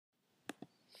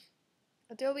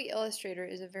Adobe Illustrator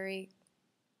is a very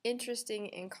interesting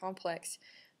and complex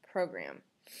program.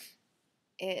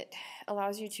 It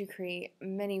allows you to create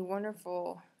many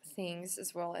wonderful things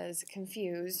as well as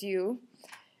confuse you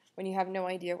when you have no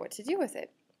idea what to do with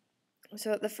it.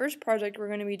 So the first project we're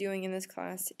going to be doing in this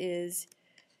class is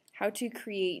how to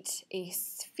create a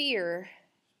sphere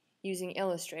using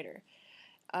Illustrator.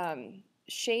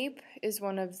 Shape is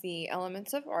one of the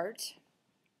elements of art,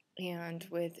 and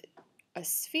with a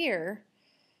sphere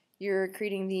you're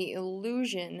creating the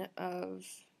illusion of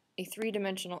a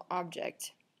three-dimensional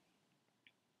object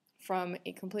from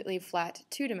a completely flat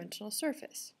two-dimensional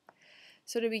surface.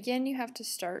 So to begin, you have to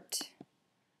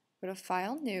go to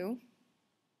File, New,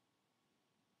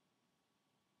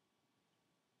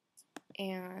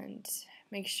 and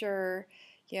make sure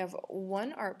you have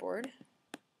one artboard.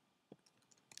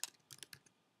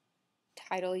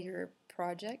 Title your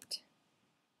project.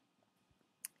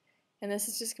 And this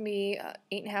is just going to be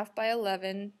 8.5 by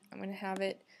 11. I'm going to have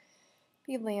it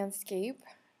be landscape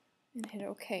and hit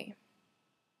OK.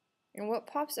 And what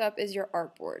pops up is your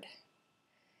artboard.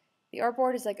 The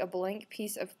artboard is like a blank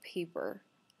piece of paper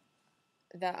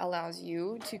that allows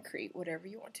you to create whatever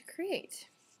you want to create.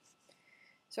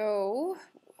 So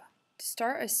to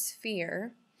start a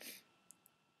sphere,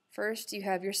 first you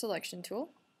have your selection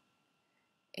tool,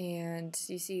 and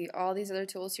you see all these other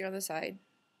tools here on the side.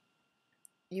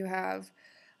 You have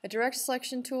a direct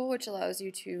selection tool, which allows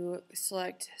you to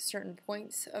select certain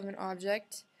points of an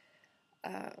object,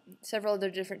 several other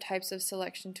different types of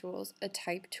selection tools, a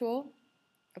type tool,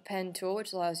 a pen tool,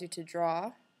 which allows you to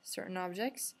draw certain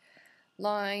objects,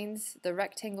 lines, the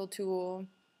rectangle tool,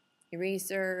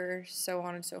 eraser, so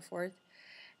on and so forth.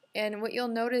 And what you'll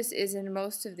notice is in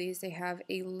most of these they have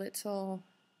a little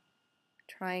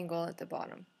triangle at the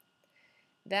bottom.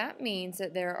 That means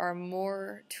that there are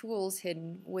more tools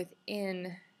hidden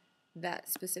within that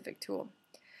specific tool.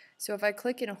 So if I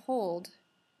click and hold,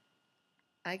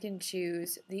 I can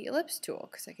choose the ellipse tool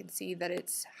because I can see that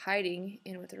it's hiding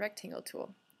in with the rectangle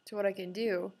tool. So what I can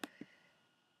do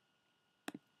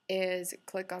is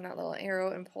click on that little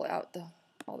arrow and pull out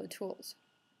all the tools.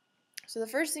 So the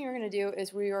first thing we're going to do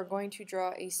is we are going to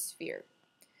draw a sphere.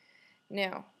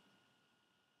 Now,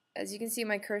 as you can see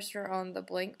my cursor on the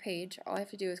blank page, all I have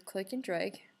to do is click and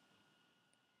drag,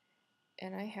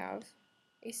 and I have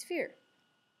a sphere.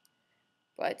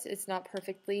 But it's not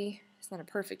a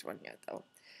perfect one yet though.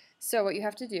 So what you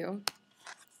have to do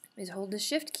is hold the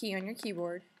Shift key on your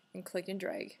keyboard and click and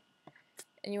drag,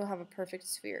 and you'll have a perfect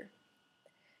sphere.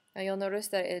 Now you'll notice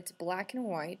that it's black and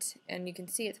white, and you can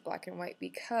see it's black and white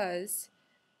because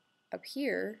up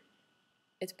here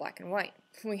it's black and white.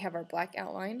 We have our black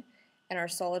outline and our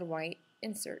solid white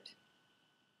insert.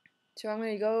 So I'm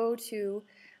going to go to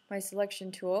my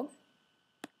selection tool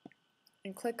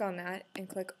and click on that and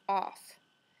click off.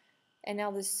 And now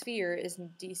the sphere is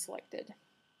deselected.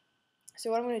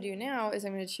 So what I'm going to do now is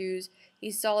I'm going to choose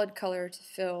a solid color to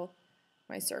fill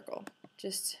my circle,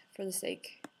 just for the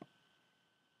sake,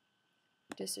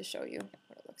 just to show you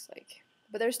what it looks like.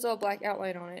 But there's still a black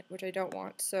outline on it, which I don't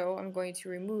want, so I'm going to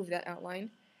remove that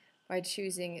outline by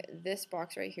choosing this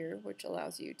box right here, which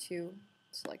allows you to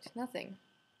select nothing.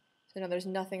 So now there's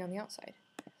nothing on the outside.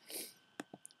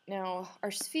 Now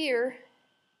our sphere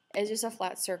is just a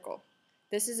flat circle.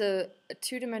 This is a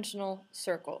two-dimensional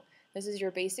circle. This is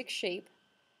your basic shape.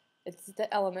 It's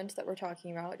the element that we're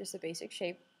talking about, just a basic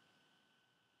shape.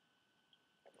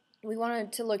 We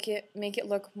wanted to make it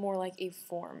look more like a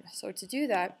form. So to do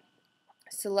that,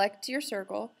 select your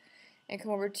circle and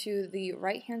come over to the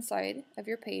right hand side of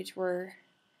your page where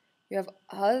you have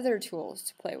other tools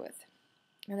to play with.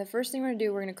 And the first thing we're going to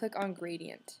do, we're going to click on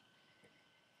gradient.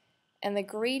 And the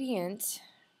gradient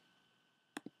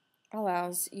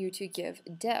allows you to give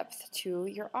depth to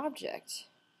your object.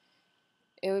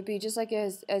 It would be just like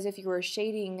as if you were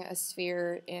shading a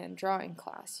sphere in drawing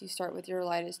class. You start with your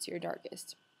lightest to your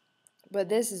darkest. But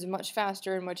this is much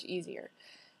faster and much easier.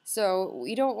 So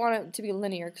we don't want it to be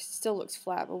linear because it still looks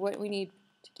flat, but what we need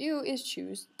to do is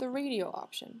choose the radial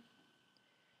option.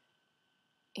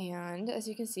 And as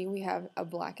you can see, we have a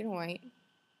black and white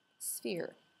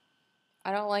sphere.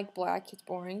 I don't like black, it's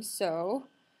boring, so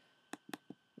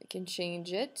we can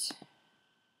change it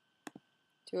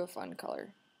to a fun color.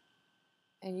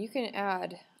 And you can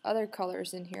add other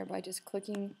colors in here by just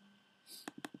clicking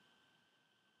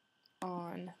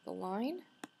on the line.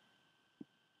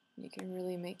 You can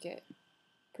really make it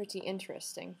pretty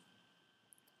interesting.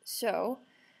 So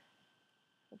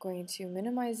I'm going to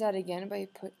minimize that again by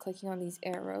clicking on these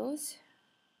arrows.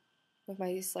 With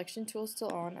my selection tool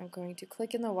still on, I'm going to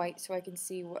click in the white so I can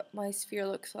see what my sphere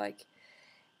looks like.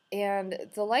 And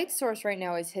the light source right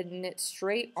now is hitting it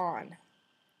straight on.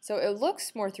 So it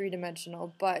looks more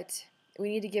three-dimensional, but we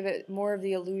need to give it more of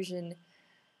the illusion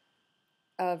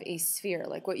of a sphere,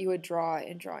 like what you would draw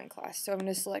in drawing class. So I'm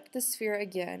going to select the sphere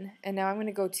again, and now I'm going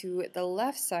to go to the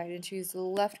left side and choose the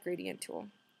left gradient tool.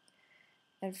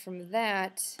 And from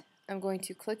that, I'm going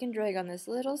to click and drag on this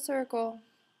little circle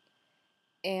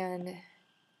and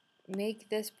make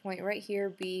this point right here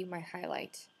be my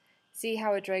highlight. See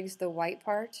how it drags the white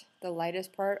part, the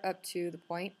lightest part, up to the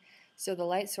point? So the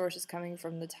light source is coming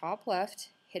from the top left,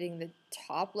 hitting the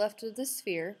top left of the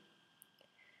sphere.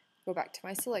 Go back to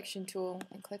my selection tool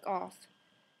and click off.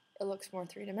 It looks more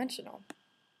three-dimensional.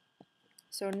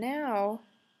 So now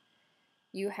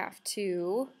you have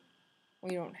to,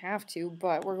 well, you don't have to,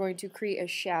 but we're going to create a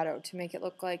shadow to make it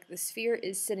look like the sphere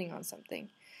is sitting on something.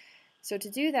 So to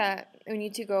do that, we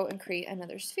need to go and create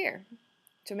another sphere.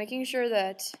 So making sure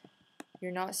that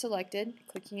you're not selected,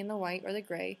 clicking in the white or the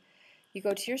gray, you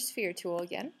go to your sphere tool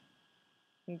again,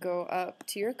 and go up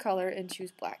to your color and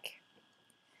choose black.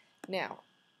 Now,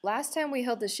 last time we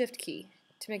held the shift key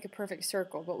to make a perfect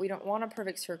circle, but we don't want a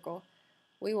perfect circle.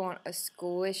 We want a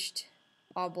squished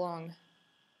oblong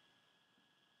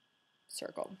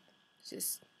circle.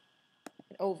 Just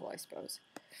an oval, I suppose.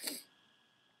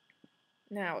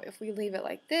 Now, if we leave it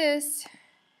like this,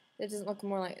 it doesn't look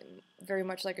very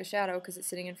much like a shadow because it's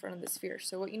sitting in front of the sphere.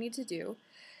 So what you need to do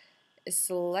is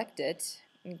select it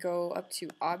and go up to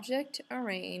Object,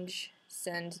 Arrange,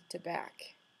 Send to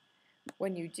Back.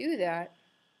 When you do that,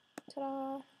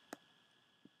 ta-da,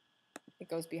 it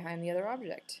goes behind the other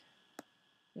object.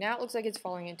 Now it looks like it's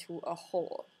falling into a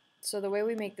hole. So the way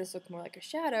we make this look more like a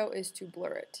shadow is to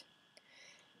blur it.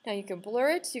 Now you can blur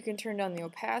it, you can turn down the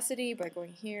opacity by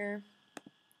going here.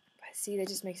 But see, that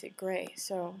just makes it gray.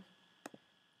 So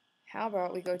how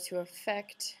about we go to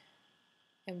Effect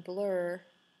and Blur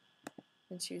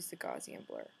and choose the Gaussian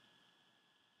blur.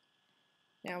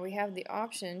 Now we have the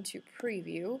option to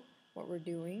preview what we're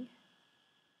doing.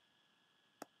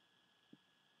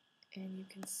 And you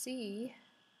can see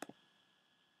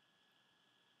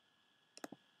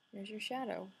there's your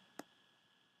shadow.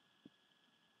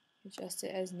 Adjust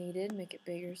it as needed, make it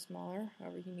bigger, smaller,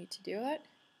 however you need to do it.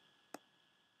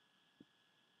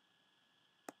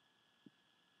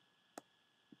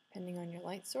 Depending on your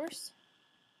light source.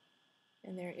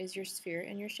 And there is your sphere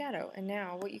and your shadow. And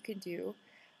now what you could do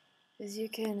is you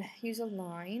can use a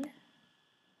line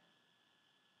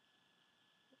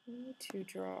to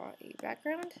draw a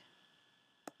background.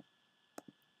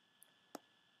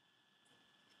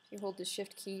 If you hold the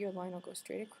shift key, your line will go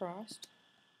straight across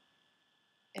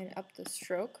and up the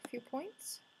stroke a few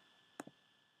points.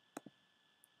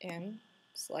 And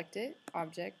select it,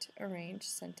 Object, Arrange,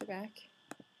 Send to Back.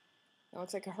 It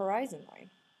looks like a horizon line.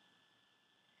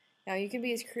 Now you can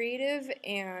be as creative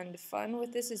and fun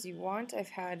with this as you want. I've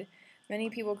had many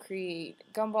people create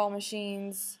gumball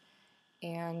machines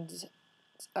and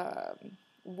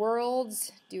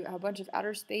worlds, do a bunch of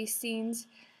outer space scenes.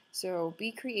 So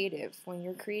be creative. When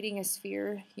you're creating a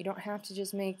sphere, you don't have to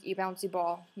just make a bouncy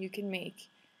ball. You can make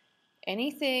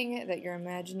anything that your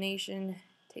imagination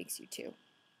takes you to.